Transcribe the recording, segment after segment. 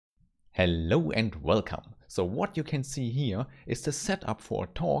Hello and welcome. So what you can see here is the setup for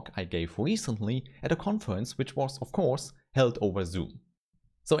a talk I gave recently at a conference which was of course held over Zoom.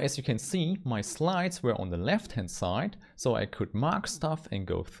 So as you can see, my slides were on the left hand side, so I could mark stuff and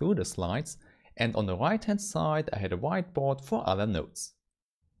go through the slides, and on the right hand side I had a whiteboard for other notes.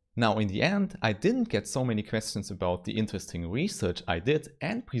 Now in the end I didn't get so many questions about the interesting research I did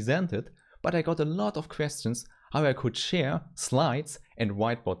and presented, but I got a lot of questions how I could share slides and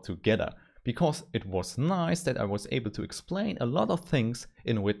whiteboard together, because it was nice that I was able to explain a lot of things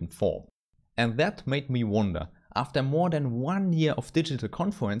in written form. And that made me wonder, after more than 1 year of digital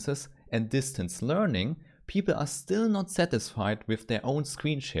conferences and distance learning, people are still not satisfied with their own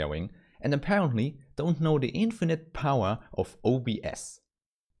screen sharing and apparently don't know the infinite power of OBS.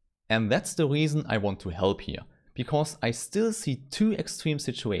 And that's the reason I want to help here, because I still see two extreme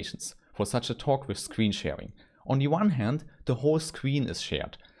situations for such a talk with screen sharing. On the one hand, the whole screen is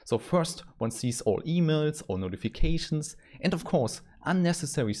shared. So first one sees all emails or notifications and of course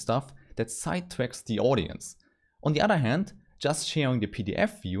unnecessary stuff that sidetracks the audience. On the other hand, just sharing the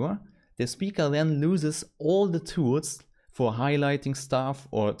PDF viewer, the speaker then loses all the tools for highlighting stuff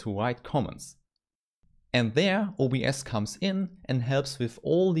or to write comments. And there OBS comes in and helps with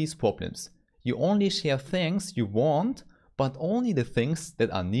all these problems. You only share things you want, but only the things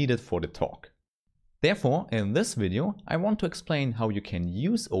that are needed for the talk. Therefore, in this video, I want to explain how you can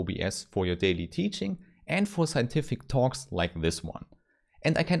use OBS for your daily teaching and for scientific talks like this one.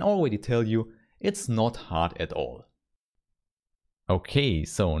 And I can already tell you, it's not hard at all. Okay,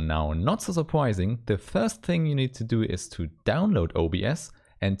 so now not so surprising, the first thing you need to do is to download OBS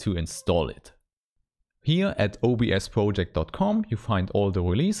and to install it. Here at obsproject.com you find all the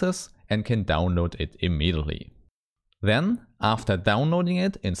releases and can download it immediately. Then, after downloading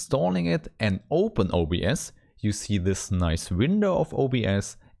it, installing it and open OBS, you see this nice window of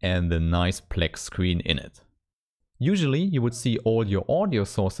OBS and the nice black screen in it. Usually you would see all your audio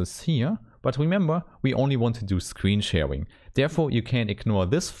sources here, but remember, we only want to do screen sharing. Therefore you can ignore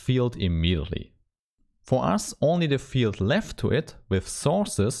this field immediately. For us, only the field left to it with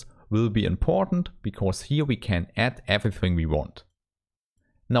sources will be important, because here we can add everything we want.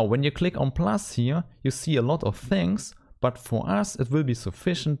 Now when you click on plus here, you see a lot of things, but for us it will be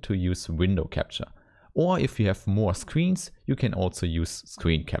sufficient to use window capture. Or if you have more screens, you can also use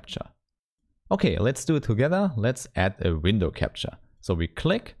screen capture. Okay, let's do it together. Let's add a window capture. So we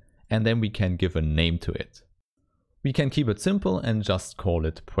click and then we can give a name to it. We can keep it simple and just call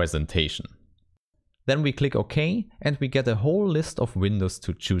it presentation. Then we click OK and we get a whole list of windows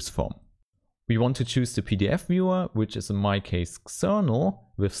to choose from. We want to choose the PDF viewer, which is in my case external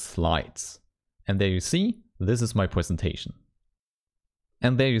with slides. And there you see, this is my presentation.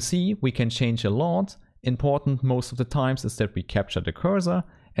 And there you see, we can change a lot. Important most of the times is that we capture the cursor,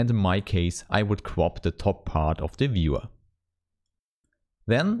 and in my case I would crop the top part of the viewer.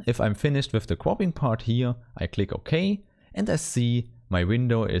 Then if I'm finished with the cropping part here, I click OK and I see my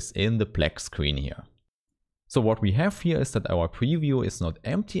window is in the black screen here. So what we have here is that our preview is not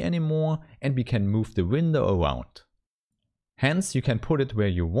empty anymore and we can move the window around. Hence you can put it where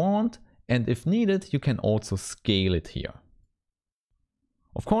you want, and if needed you can also scale it here.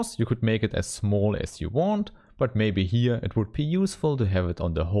 Of course you could make it as small as you want, but maybe here it would be useful to have it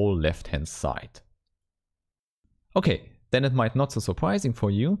on the whole left hand side. Okay, then it might not so surprising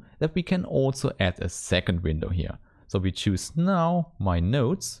for you that we can also add a second window here. So we choose now my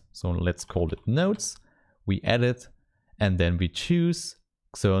notes, so let's call it notes. We add it and then we choose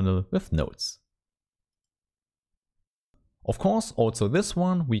external with notes. Of course, also this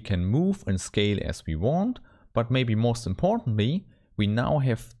one we can move and scale as we want, but maybe most importantly, we now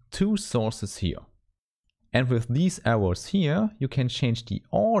have two sources here. And with these arrows here, you can change the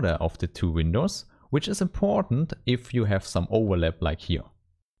order of the two windows, which is important if you have some overlap like here.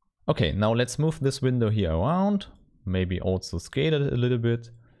 Okay, now let's move this window here around, maybe also scale it a little bit,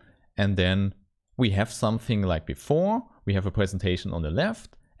 and then we have something like before. We have a presentation on the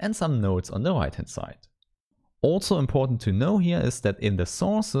left and some notes on the right hand side. Also important to know here is that in the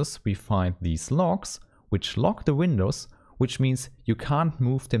sources we find these locks which lock the windows, which means you can't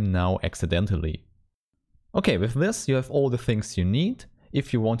move them now accidentally. Okay, with this you have all the things you need.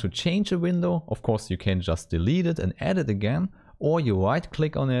 If you want to change a window, of course you can just delete it and add it again, or you right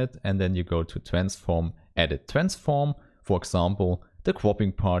click on it and then you go to transform, edit transform. For example, the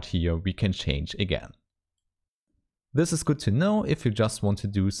cropping part here we can change again. This is good to know if you just want to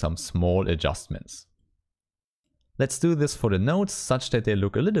do some small adjustments. Let's do this for the notes such that they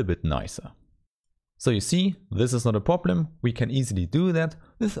look a little bit nicer. So you see, this is not a problem. We can easily do that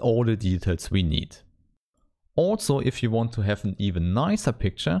with all the details we need. Also, if you want to have an even nicer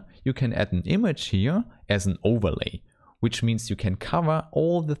picture, you can add an image here as an overlay, which means you can cover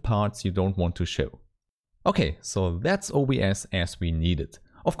all the parts you don't want to show. Okay, so that's OBS as we need it.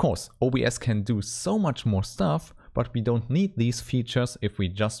 Of course, OBS can do so much more stuff, but we don't need these features if we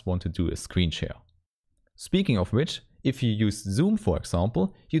just want to do a screen share. Speaking of which, if you use Zoom for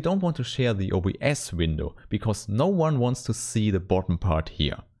example, you don't want to share the OBS window because no one wants to see the bottom part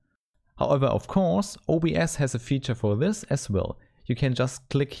here. However, of course, OBS has a feature for this as well. You can just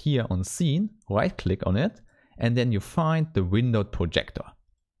click here on Scene, right click on it, and then you find the windowed projector.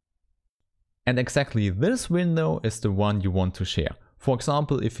 And exactly this window is the one you want to share. For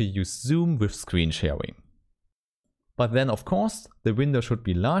example, if you use Zoom with screen sharing. But then of course, the window should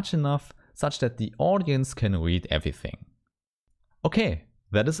be large enough such that the audience can read everything. Okay,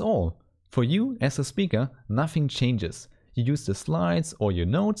 that is all. For you as a speaker, nothing changes. You use the slides or your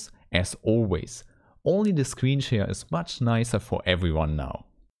notes as always. Only the screen share is much nicer for everyone now.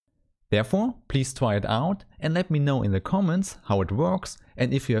 Therefore, please try it out and let me know in the comments how it works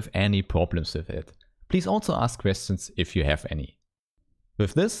and if you have any problems with it. Please also ask questions if you have any.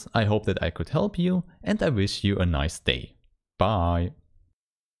 With this, I hope that I could help you and I wish you a nice day. Bye!